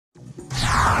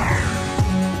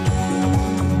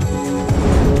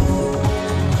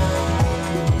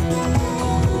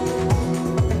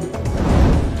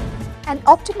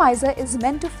Optimizer is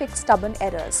meant to fix stubborn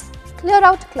errors, clear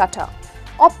out clutter,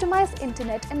 optimize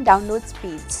internet and download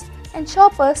speeds, ensure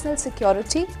personal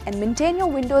security, and maintain your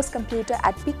Windows computer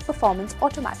at peak performance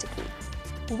automatically.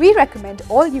 We recommend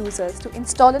all users to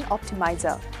install an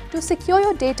optimizer to secure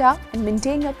your data and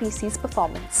maintain your PC's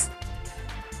performance.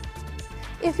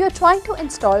 If you're trying to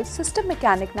install System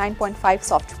Mechanic 9.5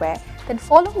 software, then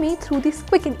follow me through these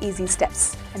quick and easy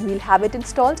steps, and we'll have it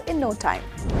installed in no time.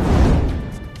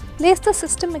 Place the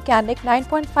System Mechanic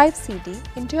 9.5 CD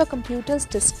into your computer's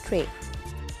disk tray.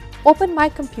 Open My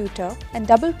Computer and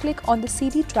double-click on the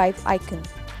CD drive icon.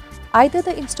 Either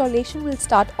the installation will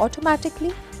start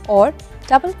automatically or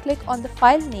double-click on the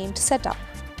file named Setup.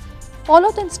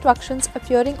 Follow the instructions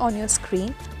appearing on your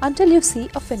screen until you see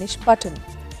a Finish button.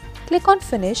 Click on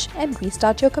Finish and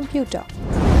restart your computer.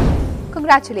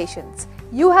 Congratulations!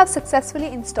 You have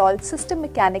successfully installed System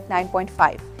Mechanic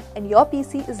 9.5 and your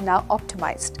PC is now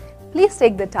optimized. Please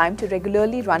take the time to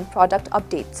regularly run product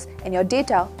updates and your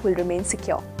data will remain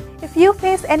secure. If you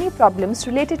face any problems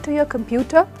related to your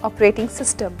computer, operating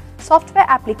system, software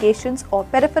applications or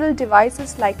peripheral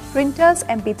devices like printers,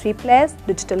 MP3 players,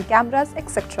 digital cameras,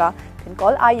 etc., then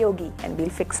call iYogi and we'll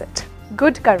fix it.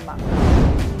 Good karma!